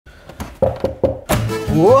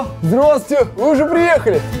О, здравствуйте, вы уже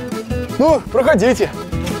приехали. Ну, проходите.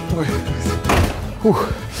 Ой. Фух.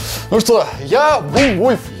 Ну что, я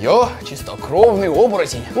Вульф, я чистокровный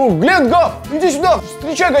оборотень. О, Глен, Гав, иди сюда,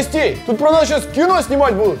 встречай гостей. Тут про нас сейчас кино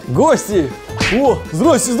снимать будут. Гости! О,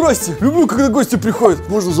 здрасте, здрасте. Люблю, когда гости приходят.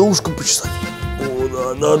 Можно за ушком почесать.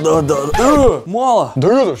 Да. Мало.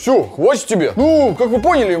 Да это, все, хватит тебе. Ну, как вы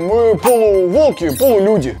поняли, мы полуволки,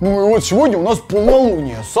 полулюди. Ну и вот сегодня у нас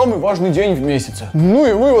полнолуние, самый важный день в месяце. Ну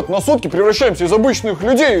и мы вот на сутки превращаемся из обычных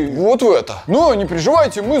людей вот в это. Но не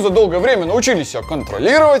переживайте, мы за долгое время научились себя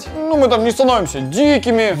контролировать. Ну, мы там не становимся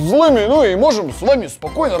дикими, злыми, ну и можем с вами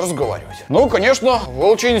спокойно разговаривать. Ну, конечно,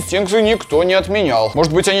 волчьи инстинкты никто не отменял.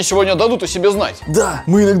 Может быть, они сегодня дадут о себе знать. Да,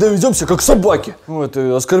 мы иногда ведемся как собаки. Ну,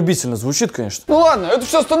 это оскорбительно звучит, конечно. Ну ладно, это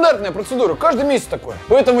все стандартная процедура, каждый месяц такое.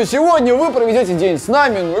 Поэтому сегодня вы проведете день с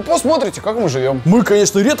нами, ну и посмотрите, как мы живем. Мы,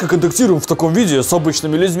 конечно, редко контактируем в таком виде с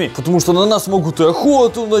обычными людьми, потому что на нас могут и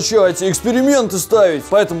охоту начать, и эксперименты ставить.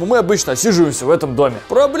 Поэтому мы обычно отсиживаемся в этом доме.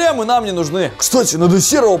 Проблемы нам не нужны. Кстати, надо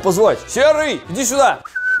Серого позвать. Серый, иди сюда.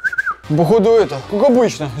 Походу это, как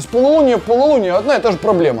обычно, из полнолуния в полнолуние одна и та же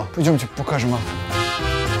проблема. Пойдемте покажем.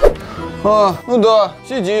 А, ну да,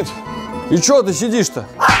 сидит. И чё ты сидишь-то?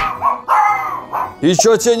 И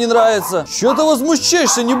чё тебе не нравится? Чё ты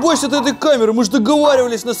возмущаешься? Не бойся ты этой камеры, мы же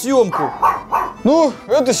договаривались на съемку. Ну,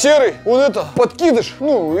 это Серый, он это, подкидыш,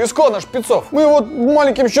 ну, из клана шпицов. Мы вот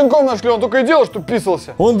маленьким щенком нашли, он только и делал, что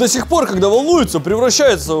писался. Он до сих пор, когда волнуется,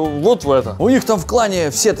 превращается вот в это. У них там в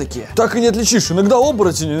клане все такие. Так и не отличишь, иногда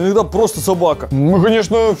оборотень, иногда просто собака. Мы,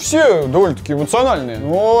 конечно, все довольно-таки эмоциональные,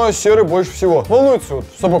 но Серый больше всего волнуется, вот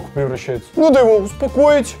в собаку превращается. Надо его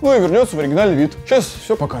успокоить, ну и вернется в оригинальный вид. Сейчас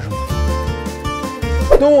все покажем.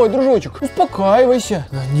 Давай, дружочек, успокаивайся.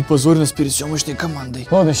 Не позорь нас перед съемочной командой.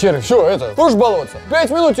 Ладно, Серый, все, это, можешь баловаться.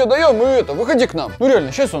 5 минут тебе даем, и это, выходи к нам. Ну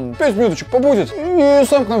реально, сейчас он 5 минуточек побудет и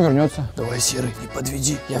сам к нам вернется. Давай, Серый, не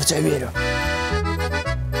подведи, я в тебя верю.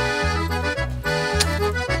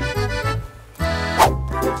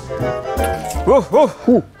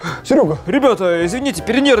 Серега. Ребята, извините,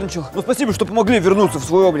 перенервничал. Но спасибо, что помогли вернуться в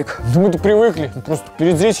свой облик. Да мы-то привыкли, просто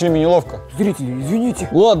перед зрителями неловко. Зрители, извините.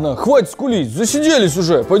 Ладно, хватит скулить, засиделись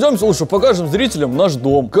уже. Пойдемте лучше покажем зрителям наш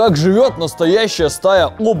дом. Как живет настоящая стая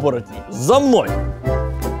оборотней. За мной!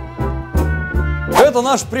 Это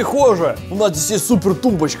наша прихожая. У нас здесь есть супер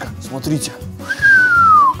тумбочка. Смотрите.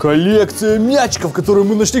 Коллекция мячиков, которые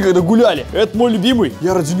мы нашли, когда гуляли. Это мой любимый.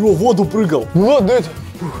 Я ради него в воду прыгал. Ну ладно, это...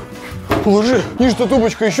 Положи. Ниже-то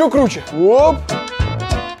тумбочка еще круче. Оп!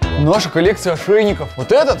 Наша коллекция ошейников.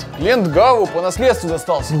 Вот этот Глен Гаву по наследству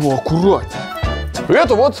достался. Ну, аккуратно.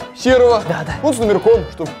 Это вот Серого. Да. Он с номерком,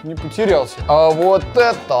 чтоб не потерялся. А вот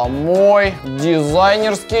это мой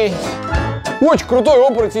дизайнерский. Очень крутой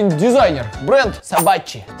оборотень-дизайнер. Бренд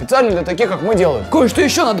собачий. Специально для таких, как мы, делают. Кое-что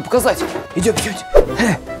еще надо показать. Идем.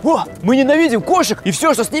 О, мы ненавидим кошек и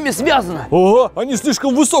все, что с ними связано. Ага, они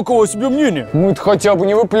слишком высокого о себе мнения. Мы-то хотя бы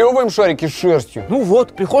не выплевываем шарики с шерстью. Ну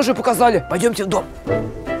вот, прихожие показали. Пойдемте в дом.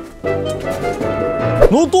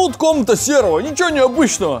 Ну тут комната Серого, ничего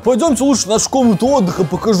необычного. Пойдемте лучше нашу комнату отдыха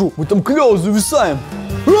покажу. Мы там клево зависаем.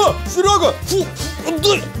 Серега! Фу,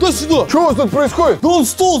 дай сюда! Что у вас тут происходит? Да он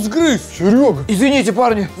стол сгрыз! Серега! Извините,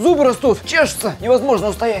 парни, зубы растут, чешутся, невозможно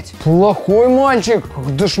устоять. Плохой мальчик!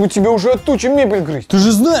 Да ж мы тебе уже от тучи мебель грызть. Ты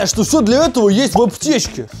же знаешь, что все для этого есть в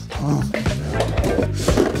аптечке.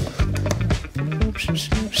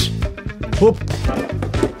 Оп.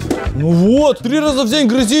 Ну вот, 3 раза в день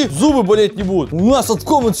грызи, зубы болеть не будут. У нас вот в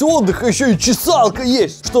комнате отдыха еще и чесалка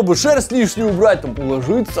есть, чтобы шерсть лишнюю убрать, там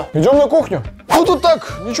уложиться. Идем на кухню. Ну тут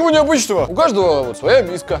так, ничего необычного. У каждого вот своя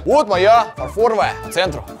миска. Вот моя, фарфоровая, по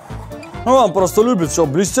центру. Он просто любит все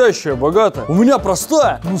блестящее, богатое. У меня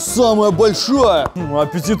простая, но самая большая.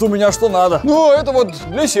 Аппетит у меня что надо. Ну, это вот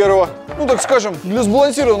для Серого. Ну, так скажем, для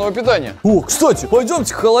сбалансированного питания. О, кстати,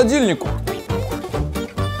 пойдемте к холодильнику.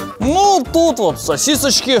 Ну, тут вот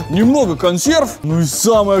сосисочки, немного консерв, ну и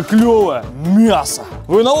самое клевое – мясо.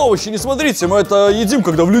 Вы на овощи не смотрите, мы это едим,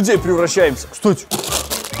 когда в людей превращаемся. Кстати,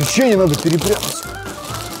 печенье надо перепрятать.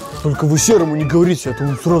 Только вы Серому не говорите, а то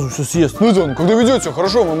он сразу все съест. Ну это он, когда ведет себя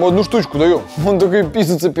хорошо, мы ему одну штучку даем. Он только и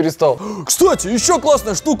писаться перестал. Кстати, еще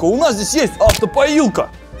классная штука, у нас здесь есть автопоилка.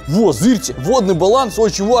 Вот, смотрите, водный баланс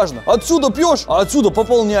очень важно. Отсюда пьешь, а отсюда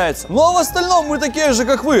пополняется. Ну а в остальном мы такие же,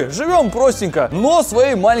 как вы. Живем простенько, но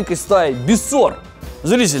своей маленькой стаей, без ссор.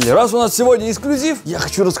 Зрители, раз у нас сегодня эксклюзив, я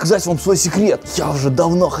хочу рассказать вам свой секрет. Я уже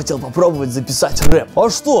давно хотел попробовать записать рэп. А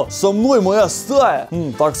что? Со мной моя стая,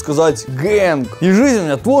 так сказать, гэнг. И жизнь у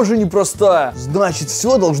меня тоже непростая. Значит,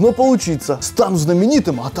 все должно получиться. Стану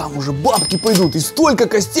знаменитым, а там уже бабки пойдут. И столько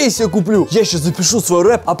костей себе куплю. Я сейчас запишу свой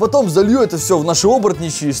рэп, а потом залью это все в наши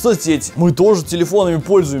оборотничьи соцсети. Мы тоже телефонами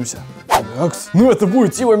пользуемся. Такс. Ну это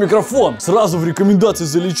будет типа микрофон. Сразу в рекомендации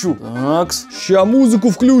залечу. Такс. Ща музыку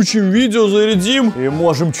включим, видео зарядим и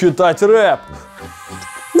можем читать рэп.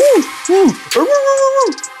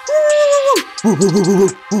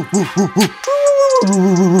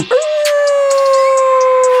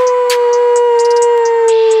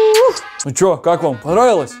 Ну чё, как вам?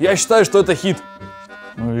 Понравилось? Я считаю, что это хит.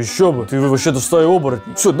 Ну еще бы, ты вообще-то в стае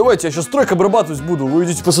оборотней. Все, давайте я сейчас трек обрабатывать буду. Вы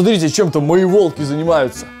идите посмотрите, чем там мои волки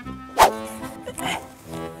занимаются.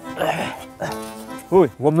 Ой,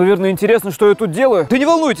 вам, наверное, интересно, что я тут делаю? Да не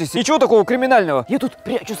волнуйтесь, ничего такого криминального. Я тут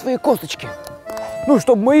прячу свои косточки. Ну,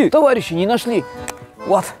 чтобы мои товарищи не нашли.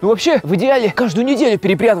 Вот. Ну, вообще, в идеале, каждую неделю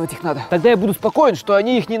перепрятывать их надо. Тогда я буду спокоен, что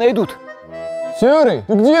они их не найдут. Серый,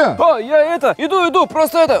 ты где? А, я иду,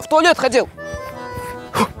 просто в туалет хотел.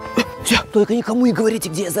 Все, только никому не говорите,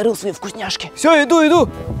 где я зарыл свои вкусняшки. Все, иду.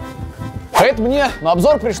 А это мне на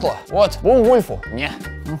обзор пришло. Вот, Вульфу. Не.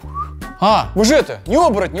 А, вы же не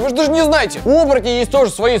оборотни, вы же даже не знаете. У оборотней есть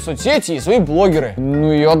тоже свои соцсети и свои блогеры.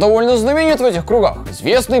 Ну, я довольно знаменит в этих кругах.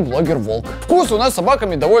 Известный блогер-волк. Вкусы у нас с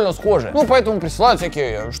собаками довольно схожи. Ну, поэтому присылают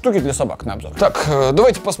всякие штуки для собак на обзор. Так,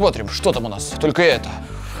 давайте посмотрим, что там у нас. Только это.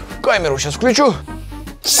 Камеру сейчас включу.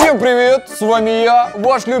 Всем привет, с вами я,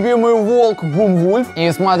 ваш любимый волк Бум-Вульф.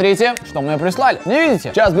 И смотрите, что мне прислали. Не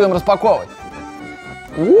видите? Сейчас будем распаковывать.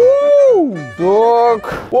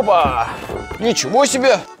 Так, опа. Ничего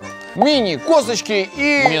себе. Мини-косточки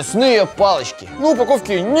и мясные палочки. Ну,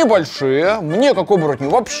 упаковки небольшие. Мне, как оборотню,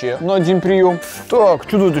 вообще на один прием. Так,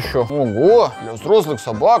 что тут еще? Ого, для взрослых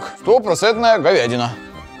собак 100% говядина.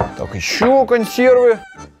 Так, еще консервы.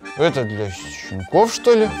 Это для щенков,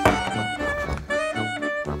 что ли?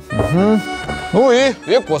 Угу. Ну и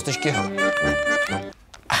 2 косточки.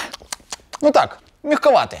 Ну так,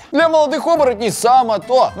 мягковатые. Для молодых оборотней само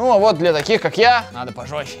то. Ну а вот для таких, как я, надо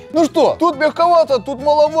пожестче. Ну что, тут мягковато, тут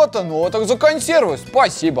маловато. Ну так за консервы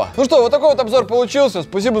спасибо. Ну что, вот такой вот обзор получился.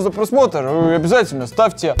 Спасибо за просмотр. Вы обязательно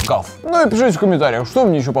ставьте кайф. Ну и пишите в комментариях, что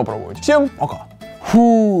мне еще попробовать. Всем пока.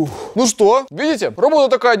 Фу. Ну что, видите, работа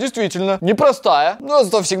такая действительно непростая. Но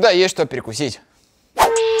зато всегда есть что перекусить.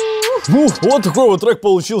 Ну, вот такой вот трек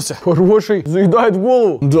получился. Хороший, заедает в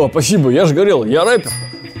голову. Да, спасибо, я же говорил, я рэпер.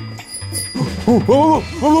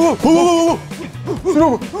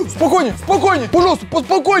 Серега, спокойнее, пожалуйста,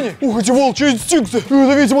 поспокойнее. Ух, эти волчьи инстинкты.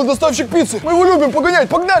 Это, видимо, доставщик пиццы. Мы его любим погонять,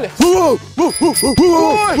 погнали.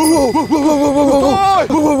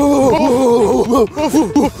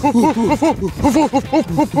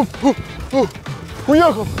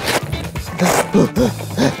 Уехал.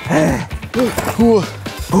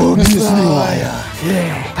 Мясная.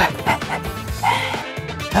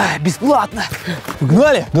 Бесплатно.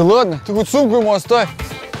 Погнали? Да ладно, ты хоть сумку ему оставь.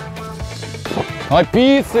 А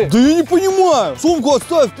пиццы? Да я не понимаю. Сумку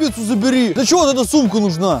оставь, пиццу забери. Для чего вот эта сумка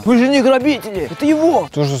нужна? Вы же не грабители, это его.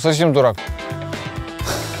 Ты же совсем дурак.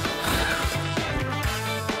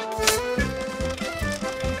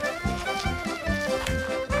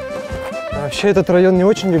 Вообще этот район не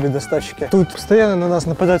очень любит доставщики. Тут постоянно на нас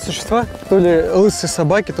нападают существа, то ли лысые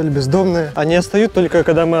собаки, то ли бездомные. Они отстают только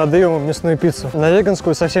когда мы отдаем им мясную пиццу. На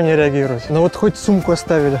веганскую совсем не реагируют. Но вот хоть сумку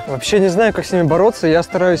оставили. Вообще не знаю, как с ними бороться. Я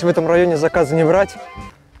стараюсь в этом районе заказы не брать.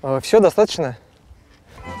 Все, достаточно?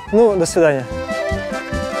 Ну, до свидания.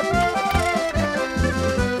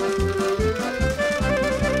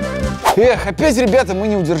 Эх, опять, ребята, мы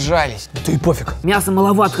не удержались. Да и пофиг. Мяса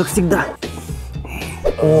маловато, как всегда.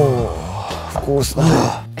 О, вкусно.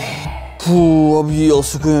 Фу,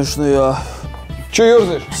 объелся, конечно, я. Че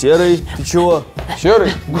ерзаешь? Серый, ты чего?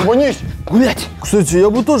 Серый, гуманись. Гулять. Кстати, я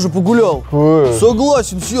бы тоже погулял.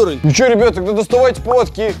 Согласен, Серый. Ну что, ребята, тогда доставайте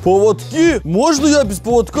поводки. Поводки? Можно я без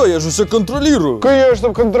поводка? Я же себя контролирую.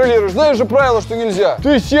 Конечно, контролируешь. Знаешь же правило, что нельзя.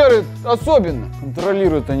 Ты, Серый, особенно.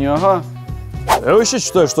 Контролируют они, ага. Я вообще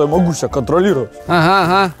считаю, что я могу себя контролировать.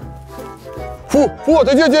 Ага. Фу,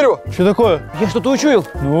 отойди от дерева. Что такое? Я что-то учуял.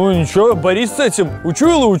 Ну ничего, борись с этим.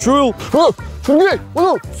 Учуял и учуял. Сергей,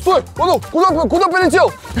 стой, куда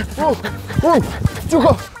полетел?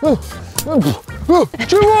 Тихо.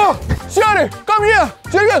 Чего? Серый, ко мне!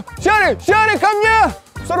 Серый, ко мне!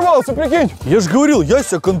 Сорвался, прикинь. Я же говорил, я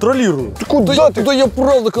себя контролирую. Куда ты? Да я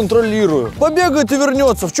правда контролирую. Побегает и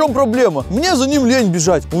вернется. В чем проблема? Мне за ним лень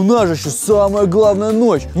бежать. У нас же еще самая главная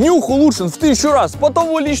ночь. Нюх улучшен в 1000 раз. Потом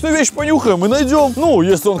его личную вещь понюхаем и найдем. Ну,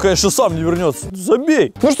 если он, конечно, сам не вернется.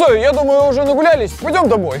 Забей. Ну что, я думаю, уже нагулялись. Пойдем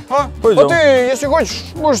домой, а? Пойдем. А ты, если хочешь,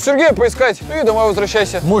 можешь Сергея поискать и домой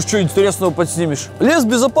возвращайся. Может, что интересного подснимешь. Лес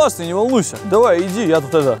безопасный, не волнуйся. Давай, иди, я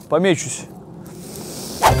тут помечусь.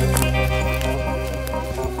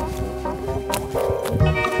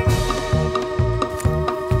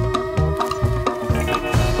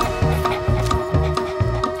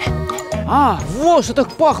 А, вот что так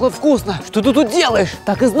пахло вкусно. Что ты тут делаешь?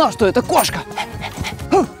 Так и знал, что это кошка.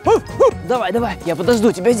 Давай, давай, я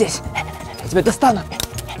подожду тебя здесь. Я тебя достану.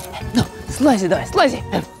 Ну, слази давай, слази.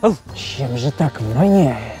 Чем же так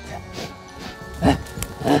воняет?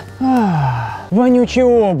 Вонючий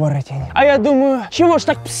оборотень. А я думаю, чего ж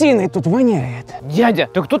так псиной тут воняет? Дядя,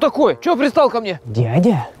 ты кто такой? Чего пристал ко мне?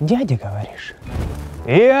 Дядя? Дядя, говоришь?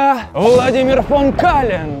 Я Владимир фон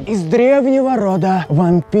Кален из древнего рода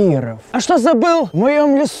вампиров. А что забыл в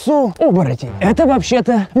моем лесу оборотень? Это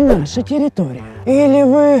вообще-то наша территория. Или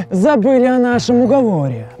вы забыли о нашем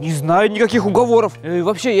уговоре? Не знаю никаких уговоров.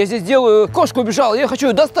 Вообще, я здесь делаю... Кошка убежала, я хочу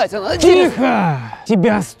ее достать. Она... Тихо!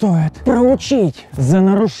 Тебя стоит проучить за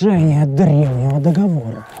нарушение древнего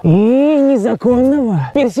договора и незаконного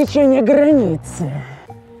пересечения границы.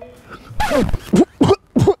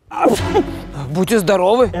 Будьте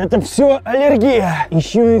здоровы. Это все аллергия.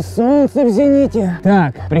 Еще и солнце в зените.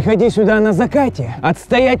 Так, приходи сюда на закате.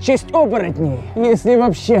 Отстоять честь оборотней, если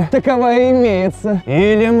вообще таковая имеется.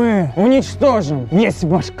 Или мы уничтожим весь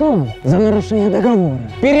ваш клан за нарушение договора.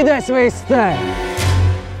 Передай своей стае.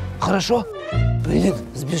 Хорошо. Блин,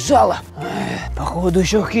 сбежала. Походу,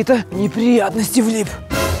 еще какие-то неприятности влип.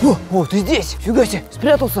 О, ты здесь. Фига себе,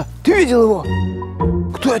 спрятался. Ты видел его?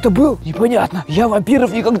 Кто это был? Непонятно. Я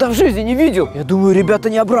вампиров никогда в жизни не видел. Я думаю, ребята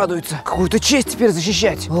не обрадуются. Какую-то честь теперь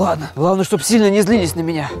защищать. Ладно, главное, чтобы сильно не злились на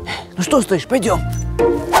меня. Ну что стоишь, пойдем.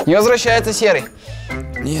 Не возвращается Серый.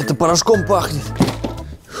 Нет, это порошком пахнет.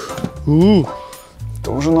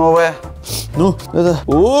 Это уже новое. Ну, это...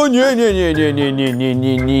 О,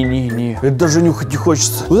 не-не-не-не-не-не-не-не-не-не. Это даже нюхать не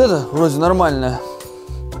хочется. Вот это вроде нормальное.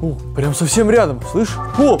 О, прям совсем рядом, слышь?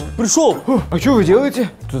 О, пришел. А что вы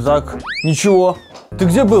делаете? Ты так, ничего. Ты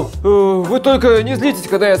где был? Вы только не злитесь,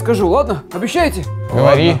 когда я скажу, ладно? Обещаете?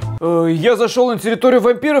 Говори. Я зашел на территорию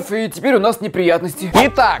вампиров, и теперь у нас неприятности.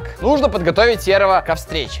 Итак, нужно подготовить Серого ко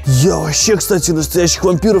встрече. Я вообще, кстати, настоящих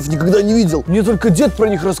вампиров никогда не видел. Мне только дед про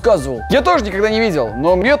них рассказывал. Я тоже никогда не видел,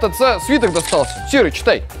 но мне от отца свиток достался. Серый,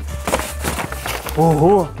 читай.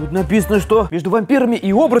 Ого, тут написано, что между вампирами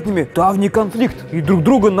и оборотнями давний конфликт. И друг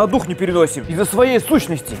друга на дух не переносим из-за своей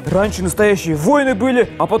сущности. Раньше настоящие войны были,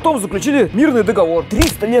 а потом заключили мирный договор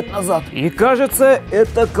 300 лет назад. И кажется,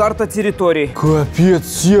 это карта территорий. Капец,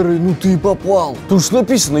 Серый, ну ты и попал. Тут же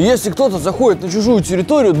написано, если кто-то заходит на чужую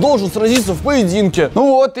территорию, должен сразиться в поединке.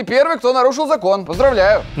 Ну вот, ты первый, кто нарушил закон.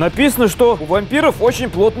 Поздравляю. Написано, что у вампиров очень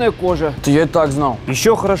плотная кожа. Это я и так знал.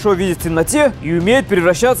 Еще хорошо видит в темноте и умеет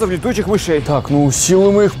превращаться в летучих мышей. Так, ну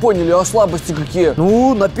силы мы их поняли, а слабости какие?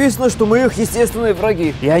 Ну, написано, что мы их естественные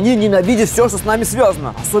враги. И они ненавидят все, что с нами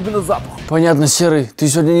связано. Особенно запах. Понятно, Серый, ты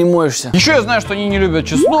сегодня не моешься. Еще я знаю, что они не любят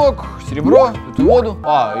чеснок, серебро, эту воду,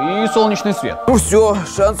 и солнечный свет. Ну все,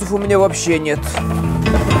 шансов у меня вообще нет.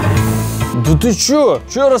 Да ты чё?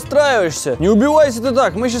 Чё расстраиваешься? Не убивайся ты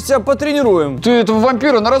так, мы сейчас тебя потренируем. Ты этого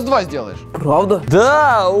вампира на раз-два сделаешь. Правда?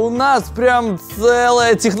 Да, у нас прям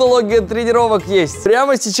целая технология тренировок есть.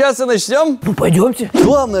 Прямо сейчас и начнем. Ну пойдемте.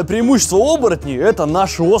 Главное преимущество оборотней – это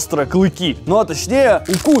наши острые клыки. Ну а точнее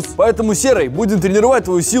укус. Поэтому, Серый, будем тренировать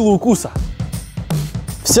твою силу укуса.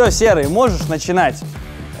 Все, Серый, можешь начинать.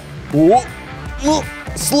 О, ну,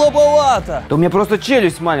 слабовато. Да у меня просто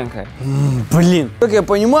челюсть маленькая. Блин, как я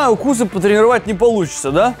понимаю, укусы потренировать не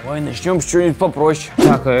получится, да? Давай начнем с чего-нибудь попроще.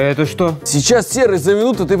 Так, а это что? Сейчас, Серый, за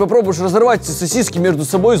минуту ты попробуешь разорвать эти сосиски между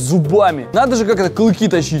собой зубами. Надо же как-то клыки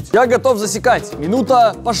тащить. Я готов засекать.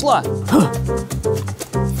 Минута пошла.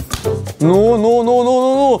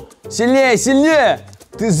 Ну. Сильнее, сильнее.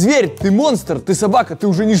 Ты зверь, ты монстр, ты собака, ты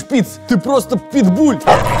уже не шпиц. Ты просто питбуль.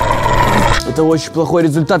 Это очень плохой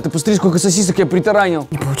результат. Ты посмотри, сколько сосисок я притаранил.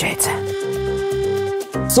 Не получается.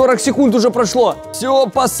 40 секунд уже прошло. Все,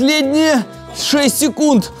 последние 6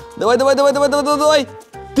 секунд. Давай.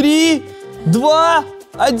 3, 2,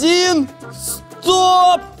 1.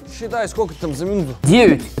 Стоп! Считай, сколько там за минуту.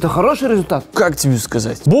 9. Это хороший результат? Как тебе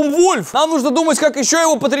сказать? Бумвольф! Нам нужно думать, как еще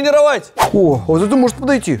его потренировать. О, вот это может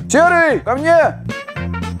подойти. Серый, ко мне!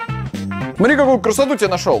 Смотри, какую красоту тебе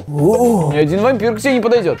нашел. О, Ни один вампир к тебе не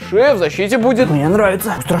подойдет. Шея в защите будет. мне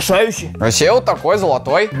нравится. Устрашающе. А себе вот такой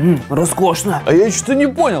золотой. Роскошно. А я что-то не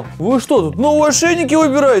понял. Вы что, тут новые ошейники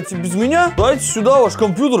выбираете без меня? Дайте сюда ваш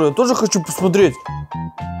компьютер, я тоже хочу посмотреть.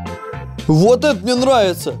 Вот это мне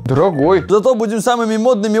нравится. Дорогой. Зато будем самыми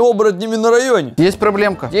модными оборотнями на районе. Есть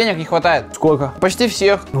проблемка. Денег не хватает. Сколько? Почти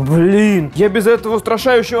всех. Ну блин, я без этого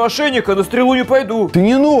устрашающего ошейника на стрелу не пойду. Ты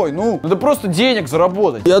не ной, ну. Надо просто денег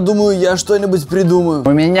заработать. Я думаю, я что-нибудь придумаю.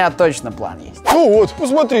 У меня точно план есть. Ну вот,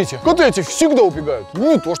 посмотрите. Коты эти всегда убегают.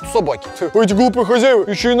 Не то, что собаки. Эти глупые хозяева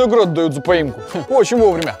еще и наград дают за поимку. Очень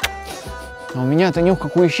вовремя. А у меня-то нюх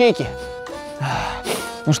как у ищейки.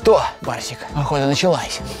 Ну что, Барсик, охота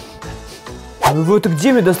началась. Ну вы это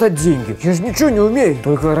где мне достать деньги? Я же ничего не умею.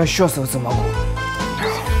 Только расчесываться могу.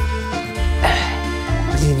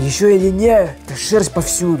 Блин, еще и линяю. Это шерсть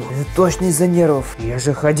повсюду. Это точно из-за нервов. Я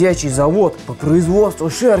же ходячий завод по производству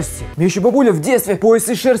шерсти. Мне еще бабуля в детстве пояс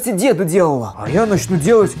из шерсти деду делала. А я начну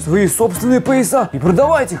делать свои собственные пояса и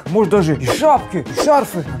продавать их. Может даже и шапки, и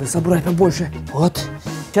шарфы. Надо собрать побольше. Вот.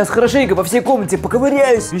 Сейчас хорошенько по всей комнате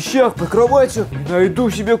поковыряюсь, в вещах, по кровати, найду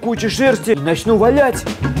себе кучу шерсти и начну валять.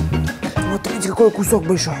 Вот видите, какой кусок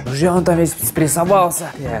большой. Уже он там весь спрессовался.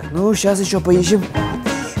 Так, ну сейчас еще поищем.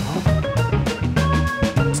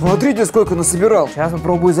 Смотрите, сколько насобирал. Сейчас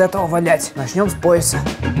попробую из этого валять. Начнем с пояса.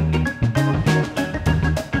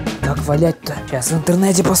 Как валять-то? Сейчас в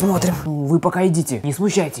интернете посмотрим. Вы пока идите, не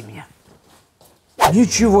смущайте меня.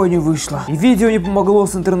 Ничего не вышло. И видео не помогло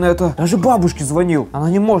с интернета. Даже бабушке звонил. Она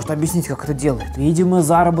не может объяснить, как это делает. Видимо,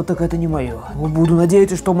 заработок это не мое. Но буду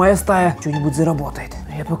надеяться, что моя стая что-нибудь заработает.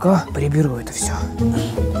 А я пока приберу это все.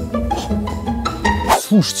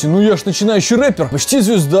 Слушайте, ну я ж начинающий рэпер, почти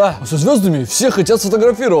звезда. А со звездами все хотят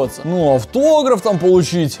сфотографироваться. Ну, автограф там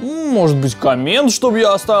получить. Может быть, коммент, чтобы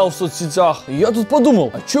я оставил в соцсетях. И я тут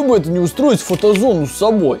подумал, а что бы это не устроить фотозону с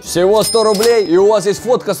собой? Всего 100 рублей, и у вас есть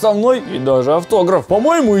фотка со мной, и даже автограф.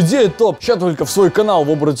 По-моему, идея топ. Сейчас только в свой канал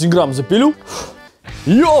в оборотниграм запилю.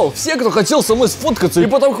 Йоу, все, кто хотел со мной сфоткаться и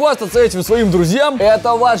потом хвастаться этим своим друзьям,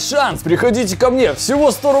 это ваш шанс. Приходите ко мне,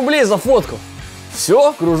 всего 100 рублей за фотку.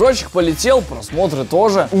 Все, кружочек полетел, просмотры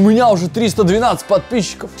тоже. У меня уже 312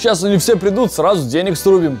 подписчиков. Сейчас они все придут, сразу денег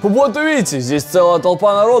срубим. Вот увидите, здесь целая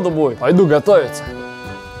толпа народу будет. Пойду готовиться.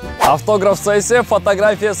 Автограф в сессии,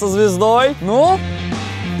 фотография со звездой. Ну?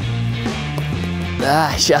 Да,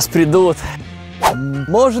 сейчас придут.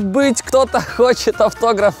 Может быть, кто-то хочет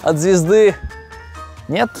автограф от звезды.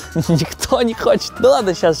 Нет, никто не хочет. Да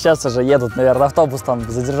ладно, сейчас уже едут, наверное, автобус там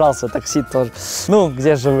задержался, такси тоже. Ну,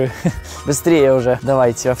 где же вы? Быстрее уже.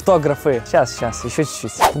 Давайте, автографы. Сейчас, еще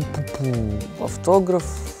чуть-чуть. Автографы.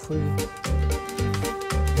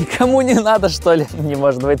 Никому не надо, что ли? Не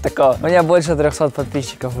может быть такого. У меня больше 300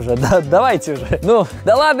 подписчиков уже. Да, давайте уже. Ну,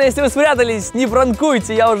 да ладно, если вы спрятались, не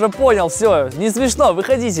пранкуйте, я уже понял, все. Не смешно,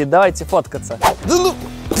 выходите, давайте фоткаться. Да ну...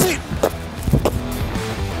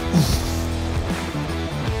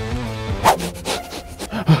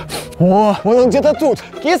 О, вон он где-то тут.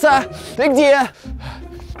 Киса, ты где?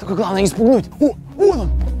 Только главное не спугнуть. О, вон он.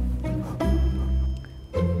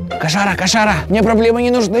 Кошара, мне проблемы не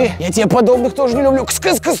нужны. Я тебе подобных тоже не люблю.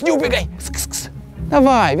 Кс-кс-кс, не убегай. Кс-кс-кс.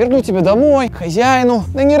 Давай, верну тебя домой, к хозяину.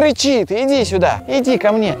 Да не рычи ты, иди сюда. Иди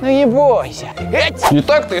ко мне, ну не бойся. Эть! Не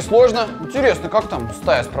так-то и сложно. Интересно, как там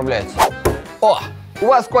стая справляется? О! У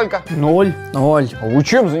вас сколько? 0. А вы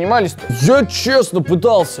чем занимались-то? Я честно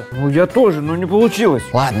пытался. Ну я тоже, но не получилось.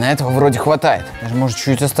 Ладно, этого вроде хватает. Даже может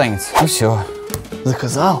чуть-чуть останется. Ну все.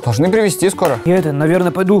 Заказал? Должны привезти скоро. Я наверное,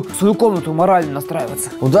 пойду в свою комнату морально настраиваться.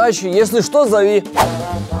 Удачи, если что, зови.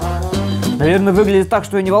 Наверное, выглядит так,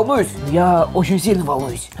 что я не волнуюсь. Я очень сильно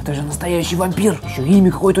волнуюсь. Это же настоящий вампир. Еще имя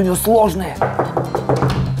какое-то у него сложное.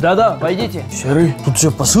 Да-да, войдите. Серый, тут тебе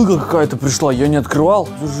посылка какая-то пришла, я не открывал.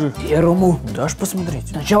 Держи. Первому. Дашь посмотреть?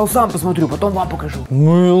 Сначала сам посмотрю, потом вам покажу.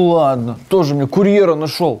 Ну и ладно. Тоже мне курьера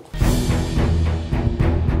нашел.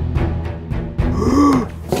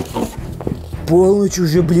 Полночь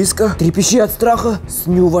уже близко. Трепещи от страха. С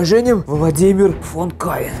неуважением, Владимир фон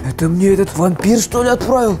Каин. Это мне этот вампир, что ли,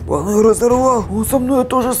 отправил? Он ее разорвал. Он со мной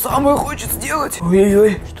то же самое хочет сделать.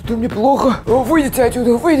 Ой-ой-ой, что-то мне плохо. Выйдите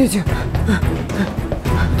отсюда, выйдите.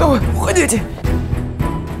 Давай, уходите.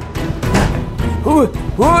 Ой,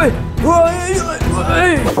 ой, ой, ой,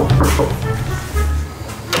 ой.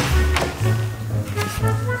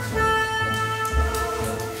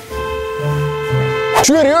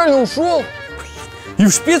 Че, реально ушел? И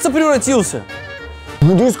в шпица превратился?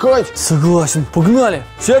 Надо искать. Согласен, погнали.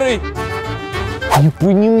 Серый. Не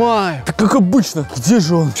понимаю. Так как обычно, где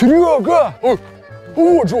же он? Серега! Ой,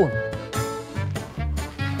 вот же он.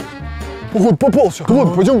 Вот попался.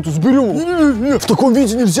 Ладно, пойдем тут сберем его. В таком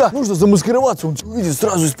виде нельзя. Нужно замаскироваться. Он тебя увидит,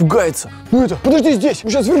 сразу испугается. Ну это, подожди здесь, мы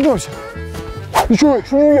сейчас вернемся. Ты что,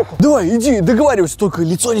 еще не уехал? Давай, иди, договаривайся, только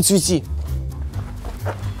лицо не цвети.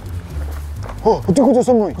 А ты хоть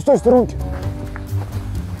со мной, стой в сторонке.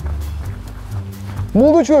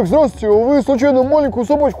 Молодой человек, здравствуйте, а вы случайно маленькую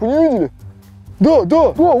собачку не видели? Да,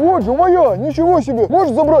 вот же моя, ничего себе,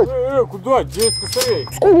 можешь забрать? Куда? 9 косарей.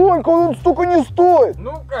 Сколько? Он столько не стоит.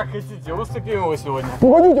 Ну, как хотите, уступим его сегодня.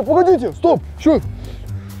 Погодите, стоп, что?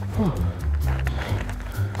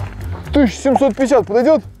 1750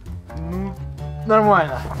 подойдет?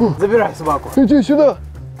 Нормально. Забирай собаку. Иди сюда.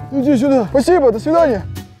 Спасибо, до свидания.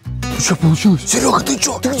 Что получилось? Серега, ты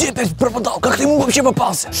что? Ты где опять пропадал? Как ты ему вообще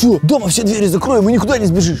попался? Что? Дома все двери закроем и никуда не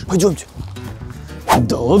сбежишь. Пойдемте.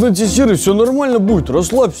 Да ладно тебе, Серый, все нормально будет,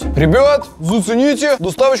 расслабься. Ребят, зацените,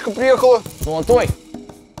 доставочка приехала. Золотой.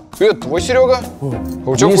 Это твой, Серега? А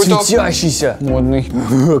у тебя Не какой-то светящийся. модный.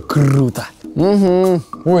 Круто. Угу.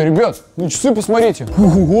 Ой, ребят, на часы посмотрите.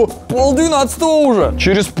 Ого, 11:30 уже.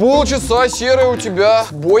 Через полчаса, Серый, у тебя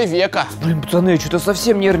бой века. Блин, пацаны, я что-то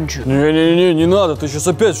совсем нервничаю. Не надо, ты сейчас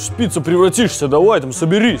опять в шпица превратишься, давай там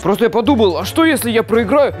соберись. Просто я подумал, а что если я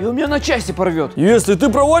проиграю и он меня на части порвет? Если ты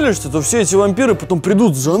провалишься, то все эти вампиры потом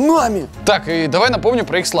придут за нами. Так, и давай напомню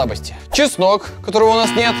про их слабости. Чеснок, которого у нас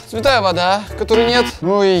нет, святая вода, которой нет.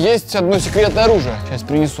 Ну и есть одно секретное оружие, сейчас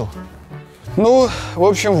принесу. Ну, в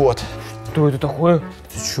общем, вот. Что это такое?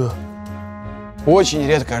 Ты что? Очень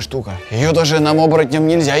редкая штука. Ее даже нам, оборотням,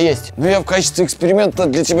 нельзя есть. Но я в качестве эксперимента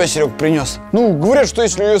для тебя, Серег, принес. Ну, говорят, что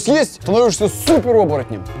если ее съесть, становишься супер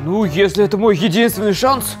оборотнем. Ну, если это мой единственный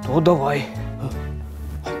шанс, то давай.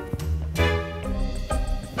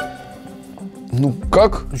 Ну,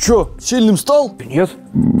 как? Ты что, сильным стал? Нет.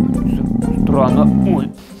 Странно.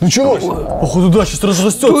 Ой. Началось. Походу, да, сейчас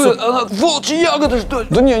разрастется. Она волчья ягода, что ли?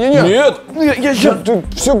 Да не. Нет. Ну, я сейчас...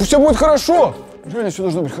 Все будет хорошо. Реально все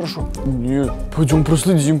должно быть хорошо. Нет, пойдем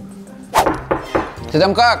проследим. Ты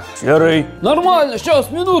там как? Серый. Нормально, сейчас,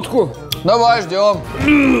 минутку. Давай, ждем.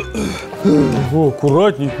 О,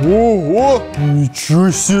 аккуратней. Ого,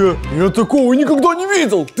 ничего себе. Я такого никогда не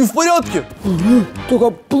видел. Ты в порядке?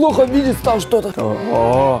 Только плохо видеть стал что-то.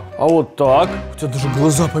 А вот так? У тебя даже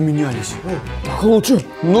глаза поменялись. Так лучше.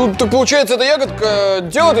 Ну, так получается, эта ягодка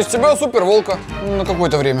делает из тебя супер волка. На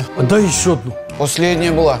какое-то время. Дай еще одну.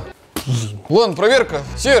 Последняя была. Ладно, проверка.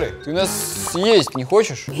 Серый, ты нас съесть не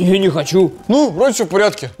хочешь? Я не хочу. Ну, вроде все в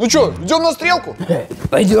порядке. Ну что, идем на стрелку?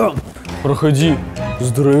 Пойдем. Проходи,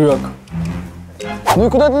 здоровяк. Ну и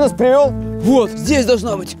куда ты нас привел? Вот, здесь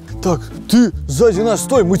должна быть. Так, ты сзади нас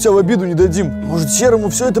стой, мы тебя в обиду не дадим. Может, Серому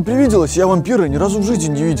все это привиделось? Я вампира ни разу в жизни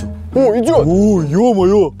не видел. О, идет. О,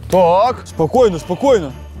 ё-моё. Так. Спокойно.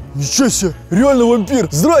 Ничего себе, реально вампир.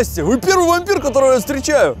 Здрасте, вы первый вампир, которого я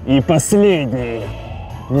встречаю. И последний.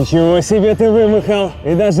 Ничего себе ты вымахал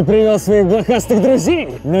и даже привел своих блохастых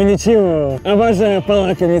друзей. Но ничего, обожаю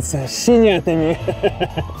полакомиться щенятами.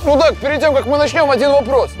 Ну так, перед тем, как мы начнем, один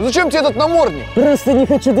вопрос. Зачем тебе этот намордник? Просто не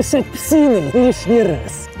хочу дышать псиной лишний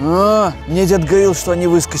раз. Мне дед говорил, что они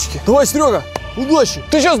выскочки. Давай, Серега, удачи.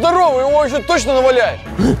 Ты сейчас здоровый, его вообще точно наваляешь.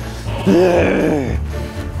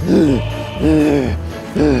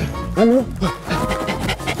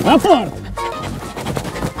 Апорт!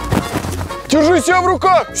 Держи себя в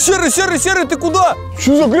руках. Серый, ты куда?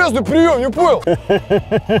 Что за грязный прием, не понял?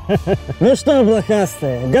 Ну что,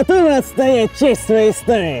 блохастые, готовы отстоять честь своей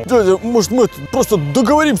стаи? Дядя, может мы просто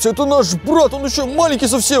договоримся, это наш брат, он еще маленький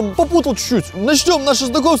совсем, попутал чуть-чуть. Начнем наше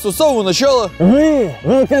знакомство с самого начала. Вы,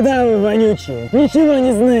 волкодавы вонючие, ничего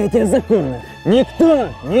не знаете о законах. Никто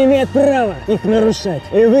не имеет права их нарушать,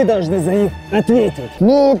 и вы должны за них ответить.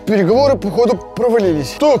 Ну, переговоры, походу,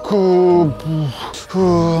 провалились. Так,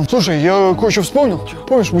 слушай, я кое-что вспомнил.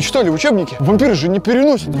 Помнишь, мы читали в учебнике? Вампиры же не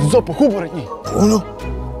переносят запах оборотней. Понял.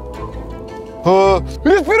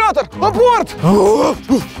 Респиратор! Апорт!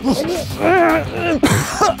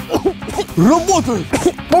 Работает!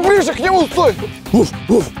 Поближе к нему стой!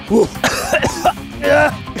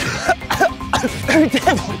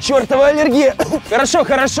 Чертова аллергия!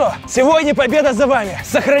 Хорошо. Сегодня победа за вами.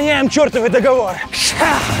 Сохраняем чертовый договор.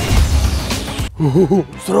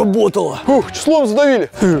 Сработало! Ух, числом задавили.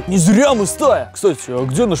 Не зря мы стая! Кстати, а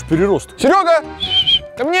где наш перерост? Серега!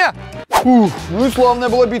 Ко мне! Ух, ну и славная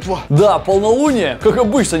была битва. Да, полнолуние, как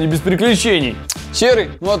обычно, не без приключений.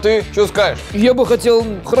 Серый, ну а ты что скажешь? Я бы хотел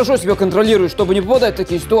хорошо себя контролировать, чтобы не попадать в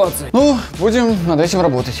такие ситуации. Ну, будем над этим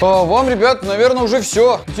работать. А вам, ребят, наверное, уже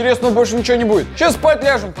все. Интересного больше ничего не будет. Сейчас спать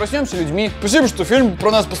ляжем, проснемся людьми. Спасибо, что фильм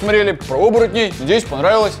про нас посмотрели, про оборотней. Надеюсь,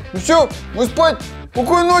 понравилось. Ну все, мы спать.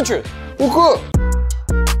 Спокойной ночи. Уха.